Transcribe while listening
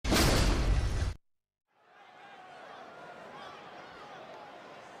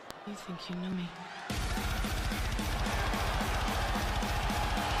You think you know me?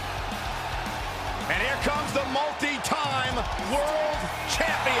 And here comes the multi-time world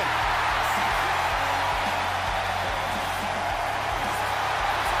champion.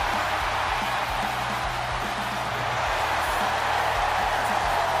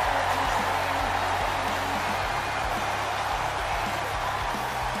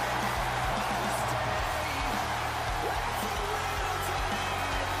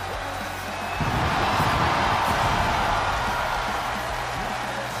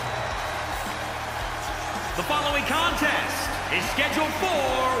 The following contest is scheduled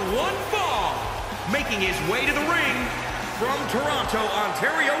for one fall. Making his way to the ring from Toronto,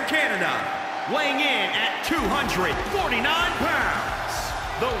 Ontario, Canada. Weighing in at 249 pounds.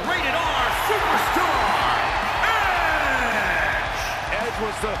 The Rated R Superstar, Edge! Edge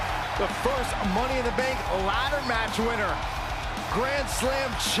was the first Money in the Bank ladder match winner. Grand Slam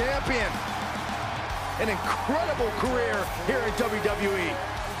champion. An incredible career here at WWE.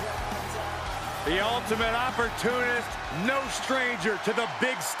 The ultimate opportunist, no stranger to the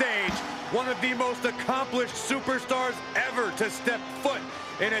big stage. One of the most accomplished superstars ever to step foot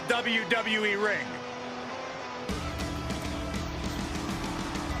in a WWE ring.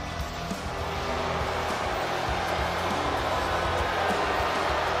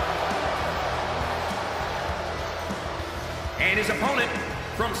 And his opponent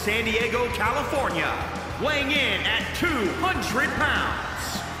from San Diego, California, weighing in at 200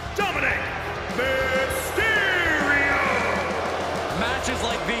 pounds, Dominik Mysterio! Matches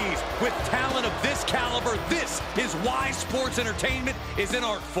like these, with talent of this caliber, this is why sports entertainment is an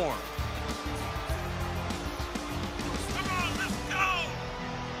art form. Come on, let's go!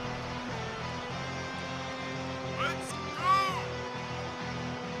 Let's go!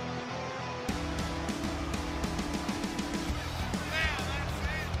 Yeah, that's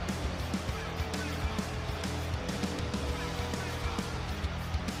it.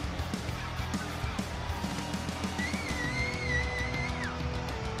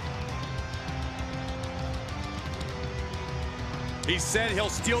 He said he'll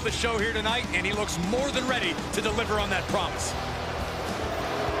steal the show here tonight, and he looks more than ready to deliver on that promise.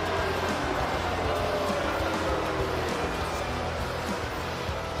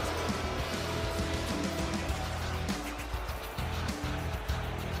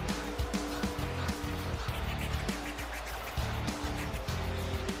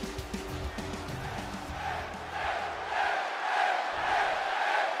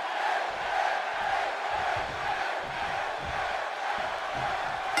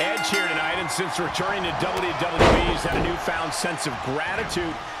 Edge here tonight, and since returning to WWE, he's had a newfound sense of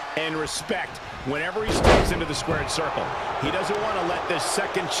gratitude and respect whenever he steps into the squared circle. He doesn't want to let this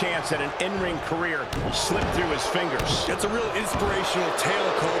second chance at an in-ring career slip through his fingers. It's a real inspirational tale,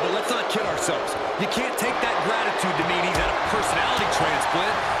 Cole, but let's not kid ourselves. You can't take that gratitude to mean he's had a personality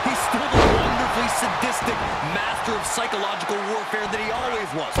transplant. He's still the wonderfully sadistic master of psychological warfare that he always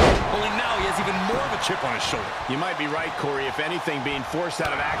was. Only now he has even more of a chip on his shoulder. You might be right, Corey. If anything, being forced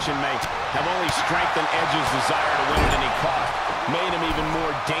out of action may have only strengthened Edge's desire to win at any cost, made him even more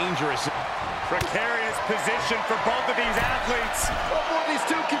dangerous. Precarious position for both of these athletes. What these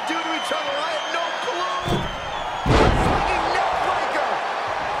two can do to each other, I have no clue. Swinging neck breaker.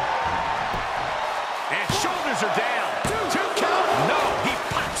 And shoulders are down. Two count. No, he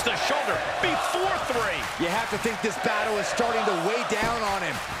pops the shoulder before three. You have to think this battle is starting to weigh down on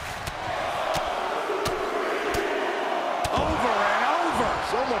him. Over and over.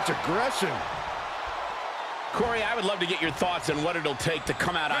 So much aggression. Corey, I would love to get your thoughts on what it'll take to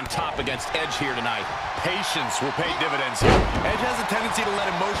come out on top against Edge here tonight. Patience will pay dividends here. Edge has a tendency to let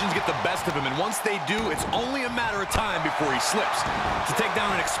emotions get the best of him, and once they do, it's only a matter of time before he slips. To take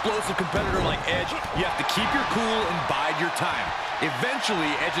down an explosive competitor like Edge, you have to keep your cool and bide your time. Eventually,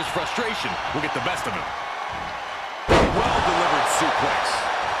 Edge's frustration will get the best of him. Well-delivered suplex.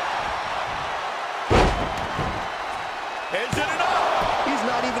 Is it enough? He's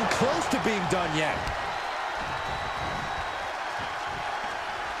not even close to being done yet.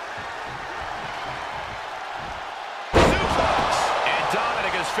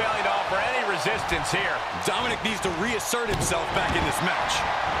 Failing to offer any resistance here. Dominik needs to reassert himself back in this match.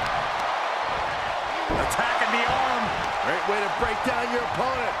 Attacking the arm. Great way to break down your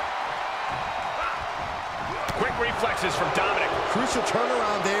opponent. Quick reflexes from Dominik. Crucial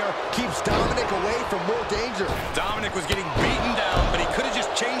turnaround there. Keeps Dominik away from more danger. Dominik was getting beaten down, but he could have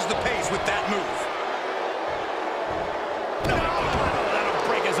just changed the pace with that move. No, that'll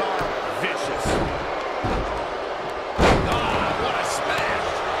break his arm. Vicious.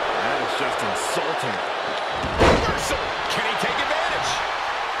 Just insulting. Reversal. Can he take advantage?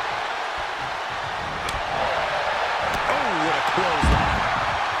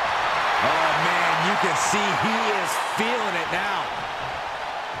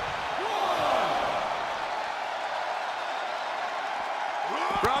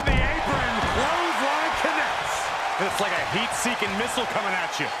 it's like a heat-seeking missile coming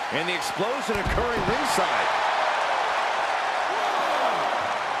at you. And the explosion occurring ringside.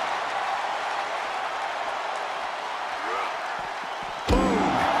 Boom!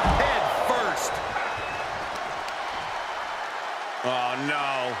 Head first. Oh,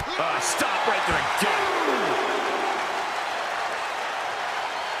 no. Stop right there again.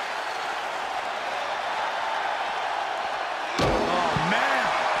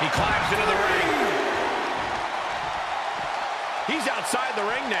 He climbs into the ring. He's outside the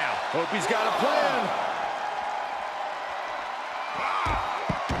ring now. Hope he's got a plan.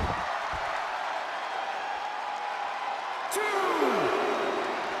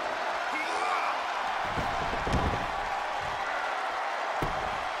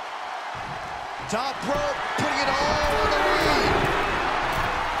 Top rope, putting it all on the ring.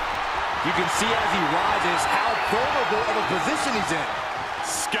 You can see as he rises how vulnerable of a position he's in.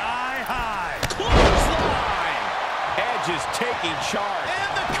 Sky high. Clothesline. Edge is taking charge.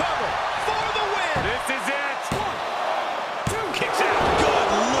 And the cover for the win. This is it. 1, 2. Kicks out. Good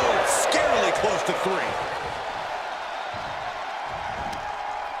Lord, scarily close to 3.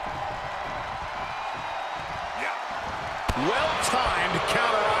 Well-timed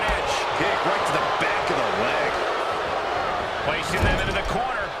counter on Edge. Kick right to the back of the leg. Placing them into the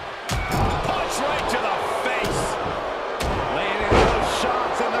corner. Punch right to the face. Laying in those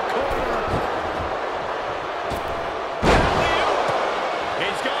shots in the corner.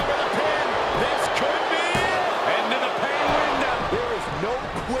 He's going for the pin. This could be it. Into the pay window. There is no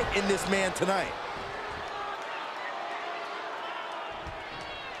quit in this man tonight.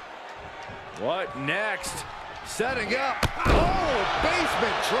 What next? Setting up. Oh,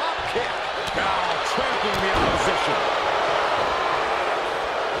 basement drop kick. Now trampling the opposition.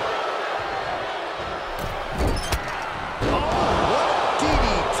 Oh, what a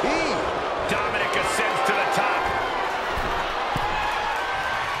DDT. Dominik ascends to the top.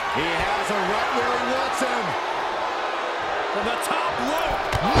 He has him right where he wants him. From the top rope.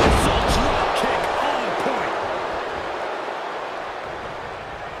 Missile drop kick on point.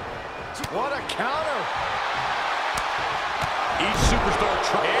 What a counter. Each superstar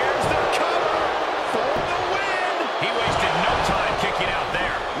tries. Here's the cover for the win. He wasted no time kicking out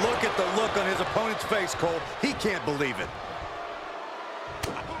there. Look at the look on his opponent's face, Cole. He can't believe it.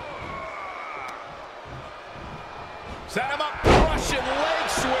 Set him up. Russian leg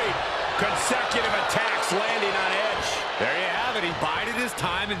sweep. Consecutive attacks landing on Edge. There you have it. He bided his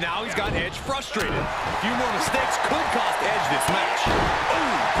time, and now he's got Edge frustrated. A few more mistakes could cost Edge this match.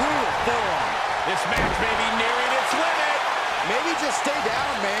 Ooh, brutal forearm. This match may be nearing its limit. Maybe just stay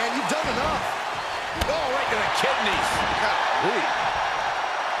down, man. You've done enough. Oh, right to the kidneys.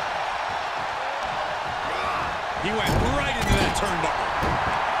 He went right into that turnbuckle.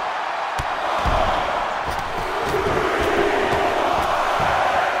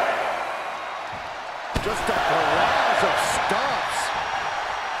 Just a barrage of stomps.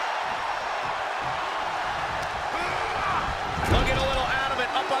 Looking a little out of it,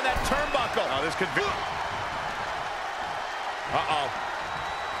 up on that turnbuckle. Oh, this could be... Uh-oh.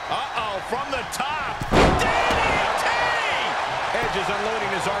 Uh-oh, from the top. DDT! Edge is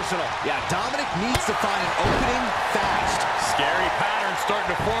unloading his arsenal. Yeah, Dominik needs to find an opening fast. Scary pattern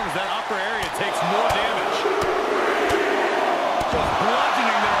starting to form as that upper area takes more damage. Just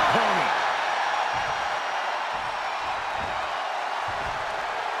bludgeoning their opponent.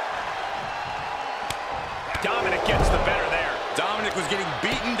 Dominik gets the better there. Dominik was getting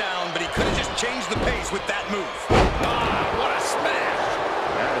beaten down, but he could have just changed the pace with that move. Ah, what a smash.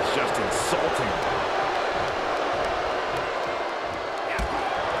 That is just insulting.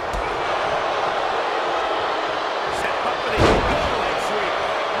 Set up for the leg sweep.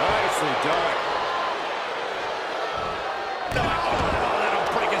 Nicely done. Oh, that'll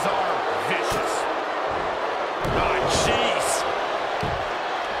break his arm. Vicious. Oh, jeez.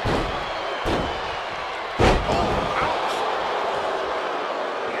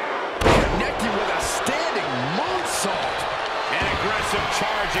 Connecting with a standing moonsault. An aggressive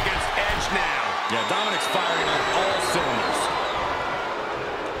charge against Edge now. Yeah, Dominik's firing on all cylinders.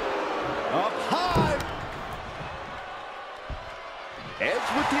 Up high. Edge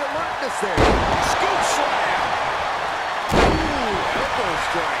with the alertness there. Scoop slam. Ooh, elbow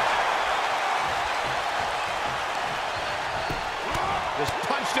strike. Just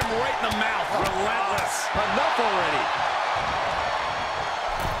punched him right in the mouth. Relentless. Enough already.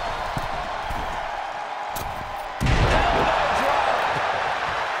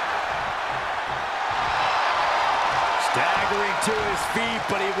 Staggering to his feet,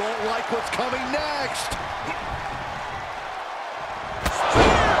 but he won't like what's coming next.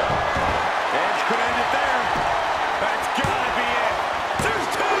 Edge could end it there.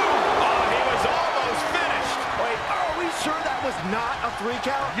 not a 3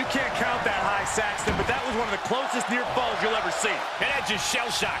 count? You can't count that high, Saxton, but that was one of the closest near falls you'll ever see. And Edge is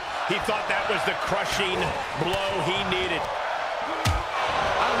shell-shocked. He thought that was the crushing blow he needed.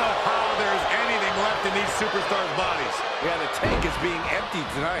 I don't know how there's anything left in these superstars' bodies. Yeah, the tank is being emptied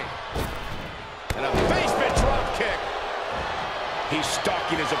tonight. And a basement drop kick. He's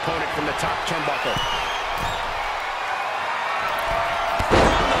stalking his opponent from the top turnbuckle.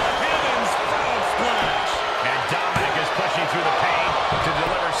 Pushing through the pain to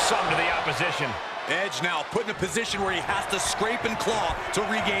deliver some to the opposition. Edge now put in a position where he has to scrape and claw to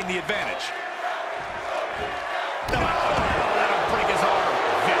regain the advantage. That'll break his arm.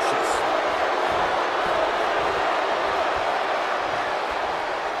 Vicious.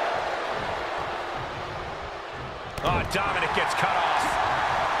 Oh, Dominik gets cut off.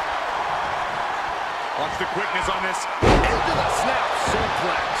 Watch the quickness on this. Into the snap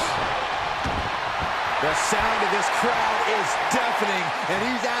suplex. The sound of this crowd is deafening, and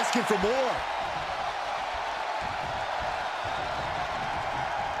he's asking for more.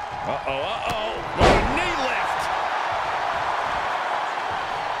 Uh-oh. What a knee lift.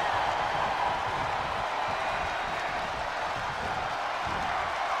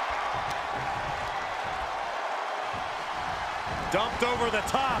 Dumped over the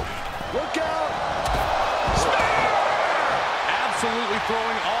top. Look out! Spear! Absolutely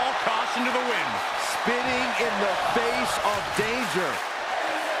throwing all caution to the wind. Spinning in the face of danger.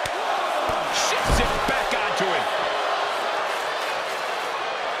 Shifts it back onto him.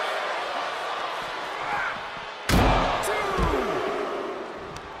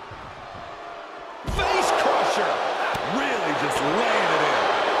 Face crusher. Really just laying it in.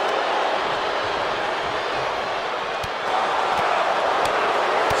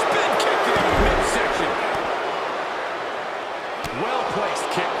 Spin kick to the midsection. Well-placed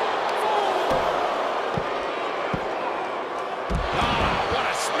kick.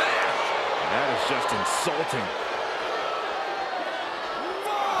 Just insulting.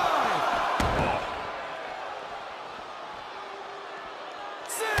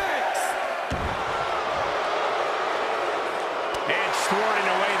 6. And thwarting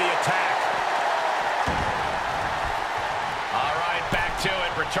away the attack. All right, back to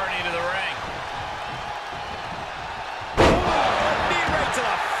it, returning to the ring. Knee right to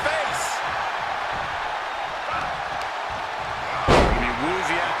the face. Gonna be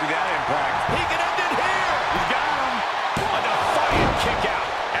woozy after that impact. He can end it here. He's got him. A defiant kick out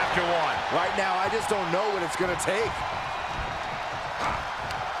after one. Right now, I just don't know what it's going to take.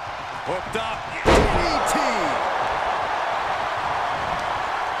 Hooked up. DDT.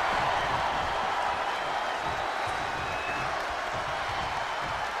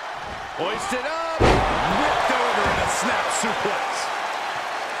 Hoisted up. Whipped over in a snap suplex.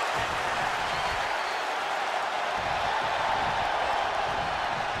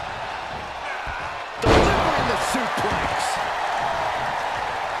 Delivering the suplex.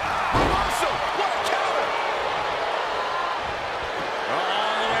 Reversal. What a counter.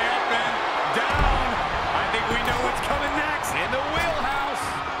 All the way up and down. I think we know what's coming next. In the wheelhouse.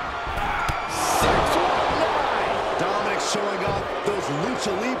 619. Dominik showing off those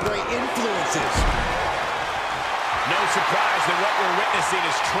lucha libre influences. No surprise that what we're witnessing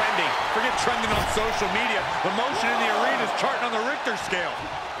is trending. Forget trending on social media. The motion in the arena is charting on the Richter scale.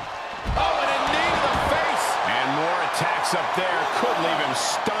 Oh, and a knee to the face. And more attacks up there could leave him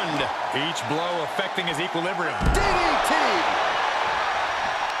stunned. Each blow affecting his equilibrium. DDT.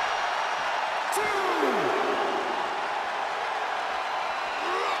 2.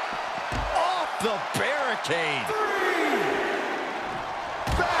 Off the barricade. 3.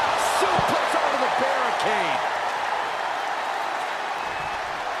 Back suplex onto the barricade.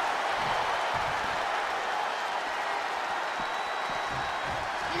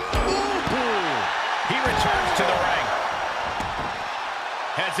 He returns to the ring.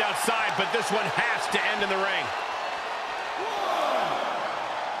 Heads outside, but this one has to end in the ring.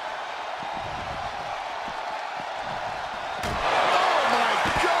 Oh my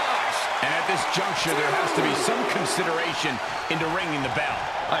gosh! And at this juncture, there has to be some consideration into ringing the bell.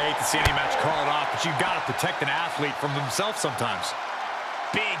 I hate to see any match called off, but you've got to protect an athlete from himself sometimes.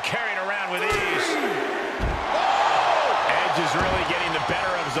 Being carried around with ease. Edge is really getting the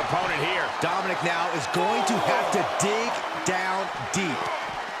better of his opponent here. Dominik now is going to have to dig down deep.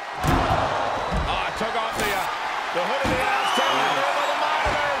 Took off the hood of the ass taking the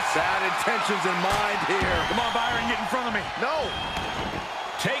monitors. Bad intentions in mind here. Come on, Byron, get in front of me. No.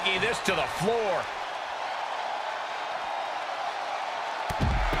 Taking this to the floor.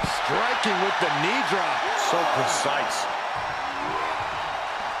 Striking with the knee drop. So precise.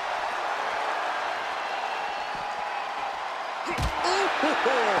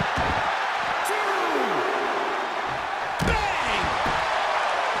 Bang!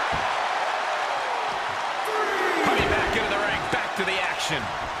 Coming back into the ring, back to the action.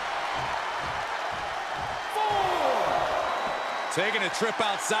 Taking a trip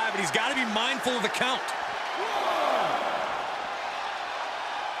outside, but he's got to be mindful of the count.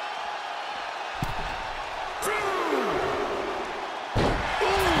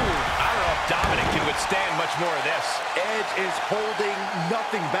 Dominik can withstand much more of this. Edge is holding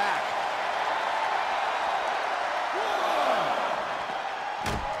nothing back.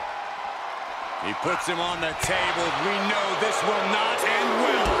 He puts him on the table. We know this will not end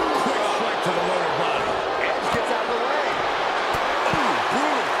well. Quick strike to the lower body. Edge gets out of the way. Ooh,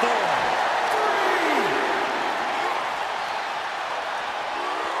 brutal forearm.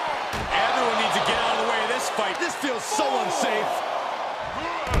 Everyone needs to get out of the way of this fight. This feels so unsafe.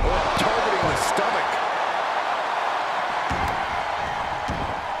 Targeting the stomach.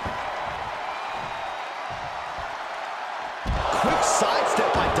 Quick sidestep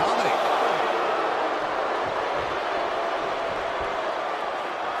by Dominik.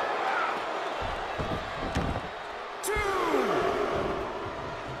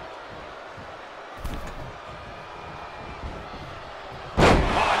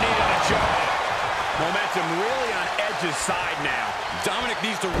 Momentum really on Edge's side now. Dominik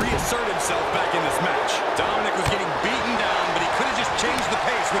needs to reassert himself back in this match. Dominik was getting beaten down, but he could have just changed the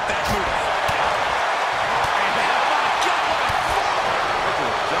pace with that move.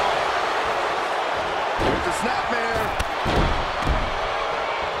 Here's the snapmare.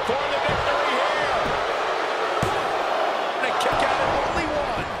 For the victory here. The kick out of only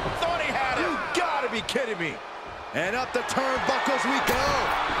one. Thought he had it. You gotta be kidding me. And up the turnbuckles we go.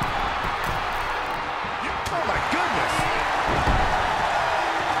 Oh my goodness.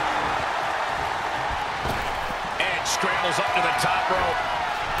 Edge scrambles up to the top rope.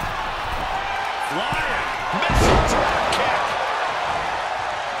 Flying. Missile drop kick.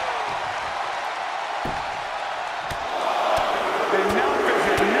 Enough is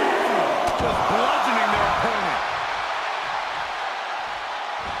enough. Just bludgeoning their opponent.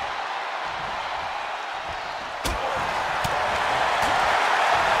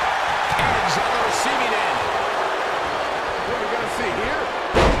 Edge on the receiving end. What are we gonna see here?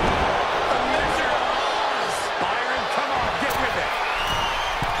 The Wizard of Oz. Byron, come on, get with it.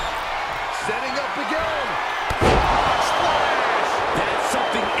 Setting up again. Splash. That's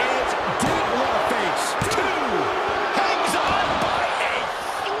something Edge didn't want to face. Two. Hangs on by a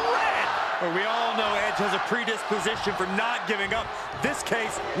thread. Well, we all know Edge has a predisposition for not giving up. This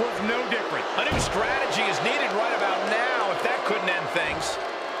case was no different. A new strategy is needed right about now if that couldn't end things.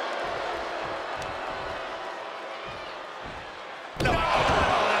 No,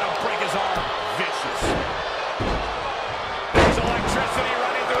 that'll break his arm. Vicious. There's electricity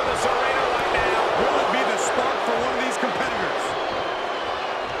running through this arena right now. Will it be the spark for one of these competitors?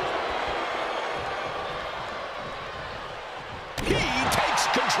 He takes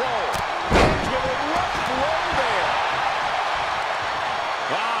control. Edge with a rough blow there.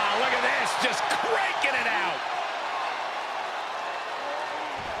 Wow, look at this, just cranking it out.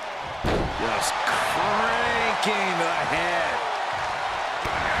 Just cranking the head.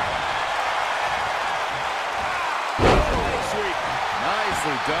 Sweep.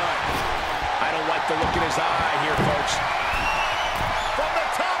 Nicely done. I don't like the look in his eye here, folks. From the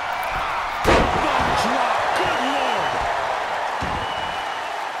top. Elbow drop. Good Lord.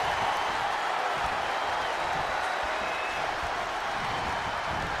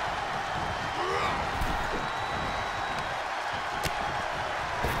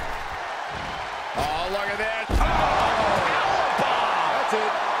 Oh, look at that. Oh, powerbomb. That's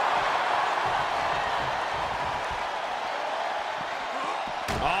it.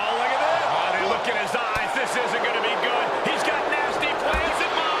 Oh, look at that. Oh, they look in his eyes. This isn't going to be good. He's got nasty plans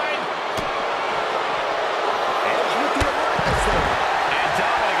in mind. Edge with the awareness there. And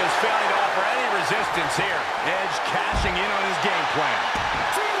Dominik is failing to offer any resistance here. Edge cashing in on his game plan.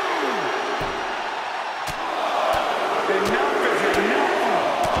 Enough is enough.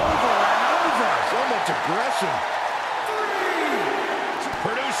 Over and over. So much aggression.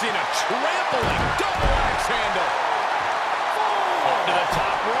 Producing a trampling double axe handle. Onto the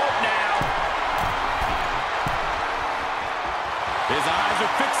top rope now. His eyes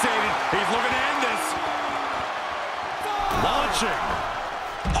are fixated. He's looking to end this. Launching.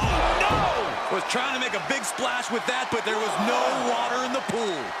 Oh, no! Was trying to make a big splash with that, but there was no water in the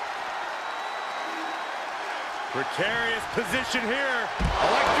pool. Precarious position here.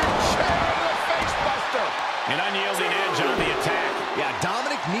 Electric chair to the face buster. An unyielding Edge on the attack. Yeah,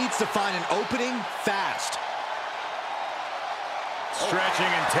 Dominik needs to find an opening fast. Stretching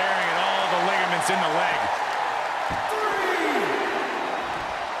and tearing at all the ligaments in the leg.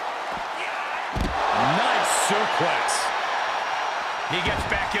 Nice suplex. He gets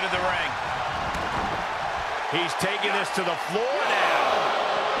back into the ring. He's taking this to the floor now.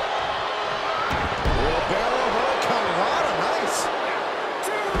 Wheelbarrow hurricanrana, nice.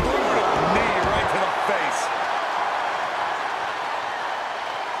 Brutal knee right to the face.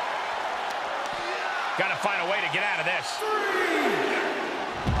 Got to find a way to get out of this.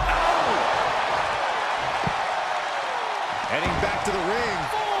 Heading back to the ring.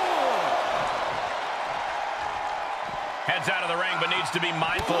 Heads out of the ring, but needs to be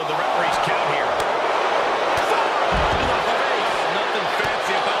mindful of the referee's count here. Nothing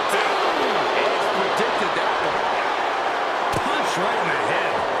fancy about that. Edge predicted that one. Punch right in the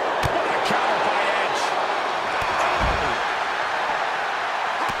head. What a counter by Edge.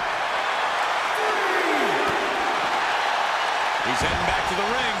 He's heading back to the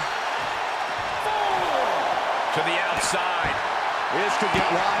ring. To the outside. This could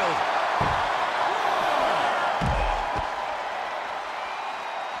get wild.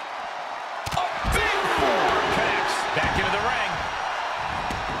 Back into the ring.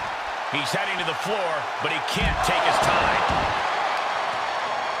 He's heading to the floor, but he can't take his time.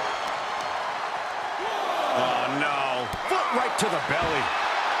 Oh, no. Foot right to the belly.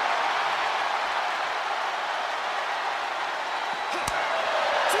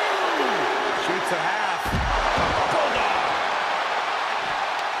 Shoots a half. Bulldog.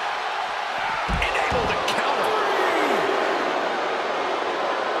 Unable to counter.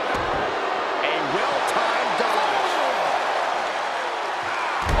 A well-timed dodge.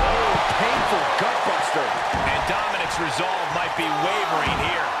 Oh, painful gutbuster. And Dominik's resolve might be wavering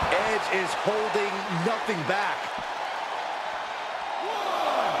here. Edge is holding nothing back.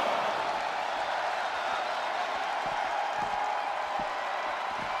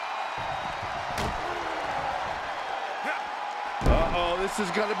 Uh-oh, this is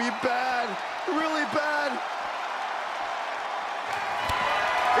gonna be bad. Really bad.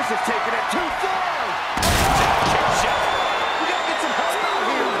 This is taking it too far. We gotta get some help out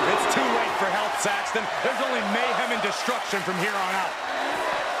here. It's too late for help, Saxton. There's only mayhem and destruction from here on out.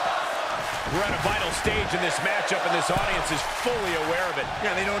 We're at a vital stage in this matchup, and this audience is fully aware of it.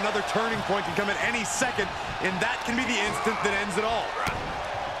 Yeah, they know another turning point can come at any second, and that can be the instant that ends it all.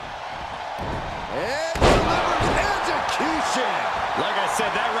 And delivers execution. Like I said,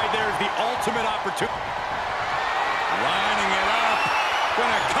 that right there is the ultimate opportunity. Lining it up.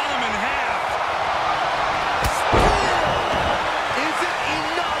 Gonna cut him in half. Is it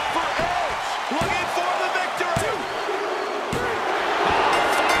enough for Edge? Looking for the victory.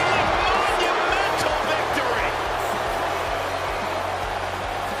 Monumental victory.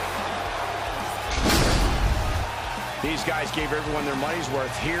 These guys gave everyone their money's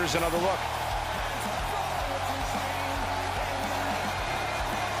worth. Here's another look.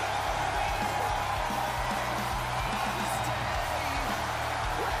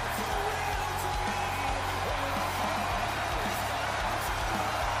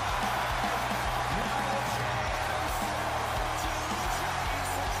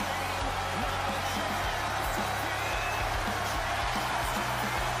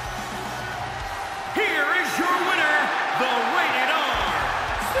 Here is your winner, the Rated R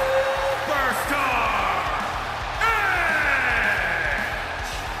Superstar, Edge!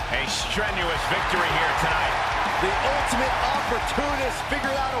 A strenuous victory here tonight. The ultimate opportunist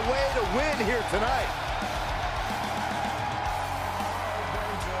figured out a way to win here tonight.